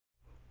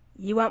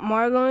You want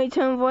more Looney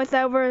Tunes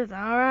voiceovers?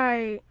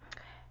 Alright.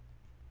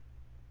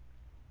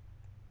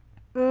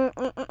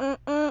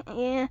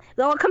 Yeah.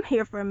 Lola, come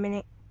here for a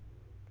minute.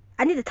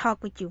 I need to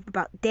talk with you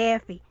about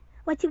Daffy.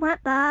 What you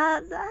want,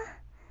 Bob?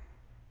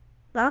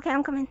 Okay,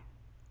 I'm coming.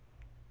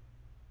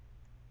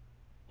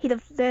 He's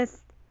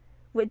obsessed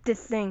with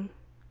this thing.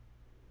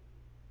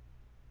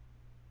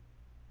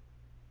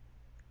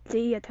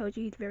 See, I told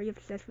you he's very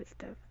obsessed with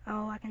stuff.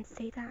 Oh, I can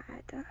see that.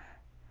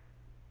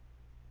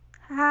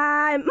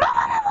 Hi.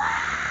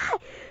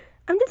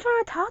 I'm just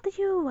trying to talk to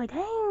you.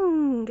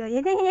 Dang.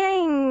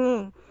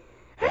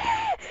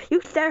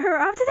 You set her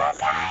up to this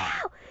now.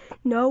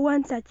 No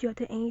one set you up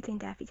to anything,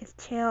 Daffy. Just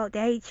chill.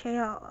 They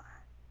chill.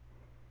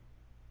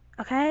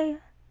 Okay?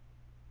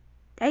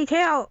 They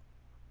chill.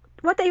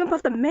 What they even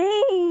supposed to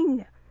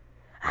mean?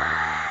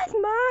 It's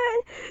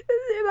mine.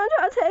 They're gonna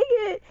try to take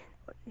it.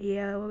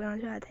 Yeah, we're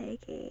gonna try to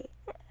take it.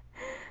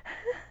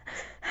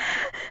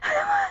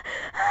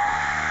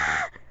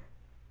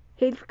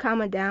 He's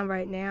calming down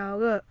right now.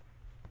 Look.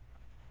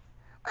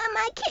 Where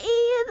my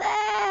keys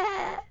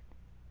at?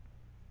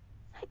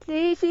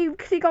 See, she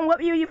gonna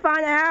whip you. You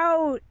find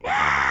out.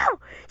 No,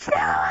 she's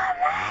not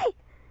gonna me.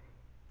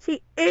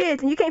 She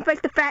is, and you can't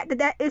face the fact that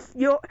that is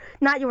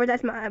not yours.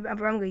 That's mine.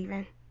 I'm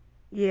leaving.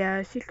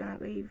 Yeah, she's gonna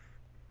leave.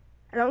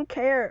 I don't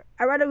care.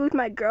 I'd rather lose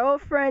my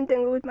girlfriend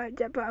than lose my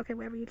jetpack. Okay,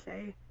 whatever you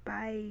say.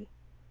 Bye.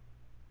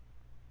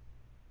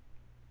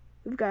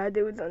 We've got to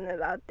do something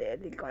about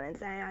this. He's gonna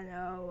say, I don't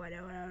know.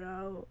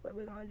 What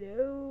we gonna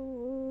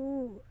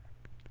do?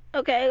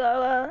 Okay,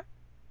 Lola.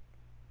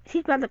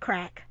 She's about to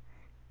crack.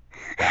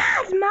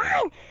 It's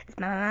mine. It's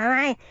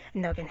mine.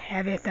 No one can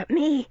have it except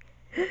me.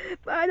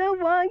 But I don't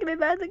want to give it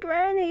back to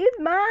Granny. It's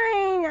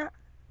mine.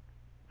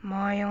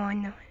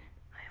 Mine.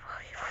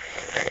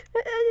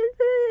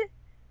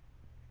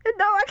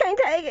 No, I can't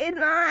take it. It's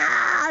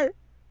mine.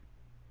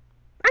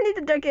 I need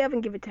to jerk it up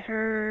and give it to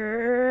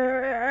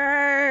her.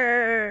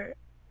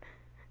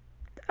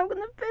 I'm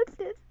gonna fix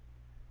this.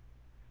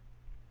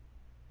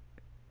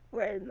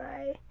 Where's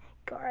my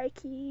car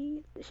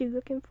keys? Is she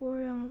looking for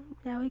him?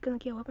 Now he's gonna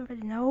get weapon for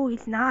it. No,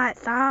 he's not.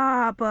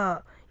 Stop.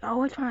 You're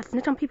always trying to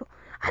snitch on people.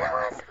 I don't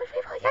want to snitch on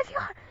people. Yes, you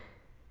are.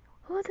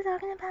 Who's he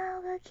talking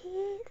about? The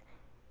keys?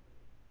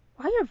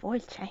 Why your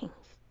voice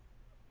changed?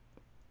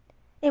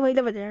 Anyway, he's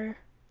over there.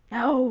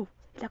 No.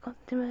 He's not going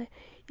to me.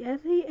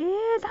 Yes, he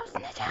is. I'm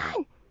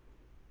snitching.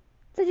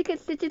 So you get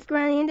stitches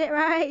granny in it,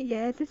 right?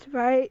 Yes, it's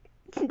right.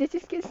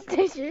 Stitches get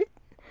stitches.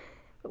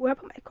 But where I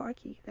put my car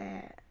keys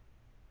at?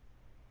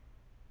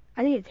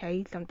 I need to tell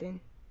you something.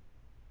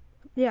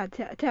 Yeah,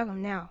 tell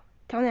him now.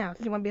 Tell him now,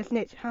 since you want to be a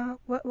snitch, huh?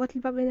 What's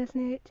about being a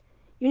snitch?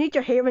 You need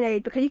your hearing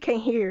aid because you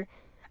can't hear.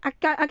 I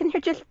can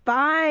hear just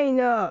fine.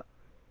 Why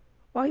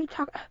are you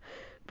talking?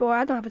 Boy,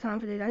 I don't have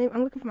time for this.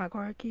 I'm looking for my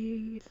car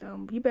keys,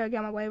 so you better get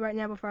out of my way right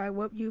now before I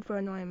whoop you for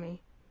annoying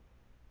me.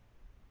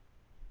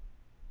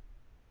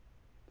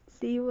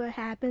 See what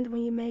happens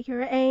when you make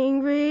her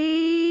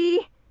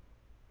angry?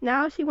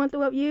 Now she wants to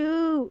whoop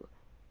you.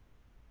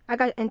 I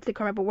got instant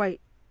karma, but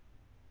wait.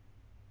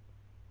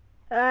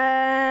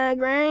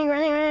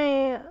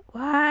 Granny.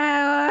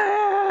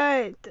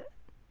 What?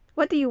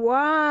 What do you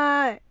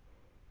want?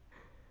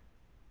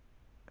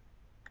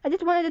 I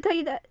just wanted to tell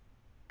you that.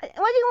 What do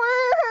you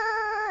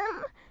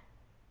want?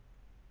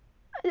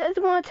 I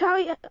just want to tell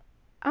you.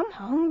 I'm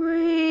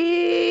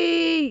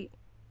hungry.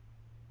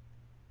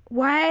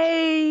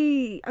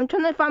 Wait. I'm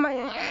trying to find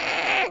my.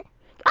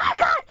 I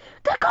got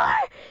the car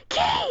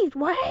keys.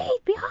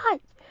 Wait,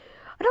 behind.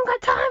 I don't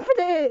got time for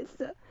this.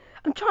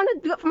 I'm trying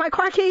to look for my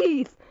car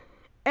keys.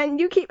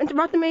 And you keep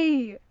interrupting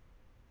me.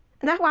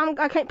 And that's why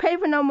I can't pay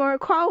for no more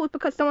clothes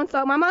because someone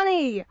stole my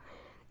money.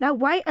 Now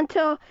wait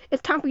until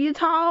it's time for you to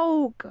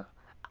talk.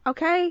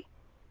 Okay?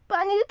 But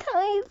I need to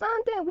tell you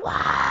something.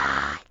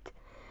 What?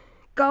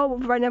 Go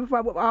right now before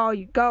I whip all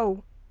you.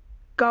 Go.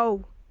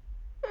 Go.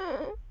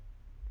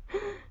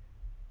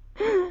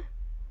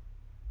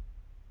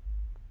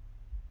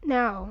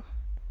 Now,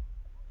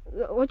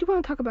 what do you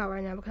want to talk about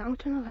right now? Because I'm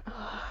trying to.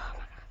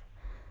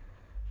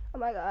 Oh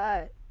my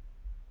god.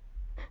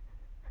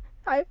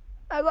 I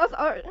lost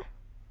art.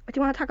 What do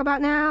you want to talk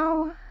about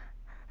now?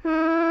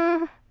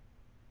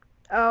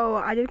 Oh,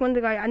 I just wanted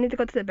to go. I need to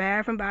go to the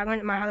bathroom, but I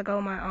don't know how to go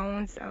on my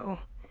own, so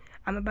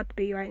I'm about to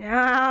be right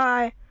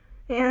now.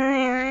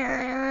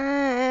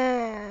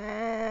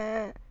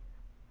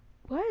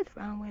 What is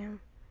wrong with him?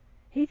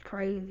 He's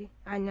crazy.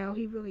 I know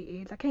he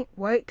really is. I can't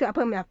wait till I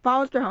put him in a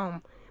foster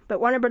home, but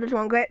Warner Brothers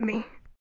won't let me.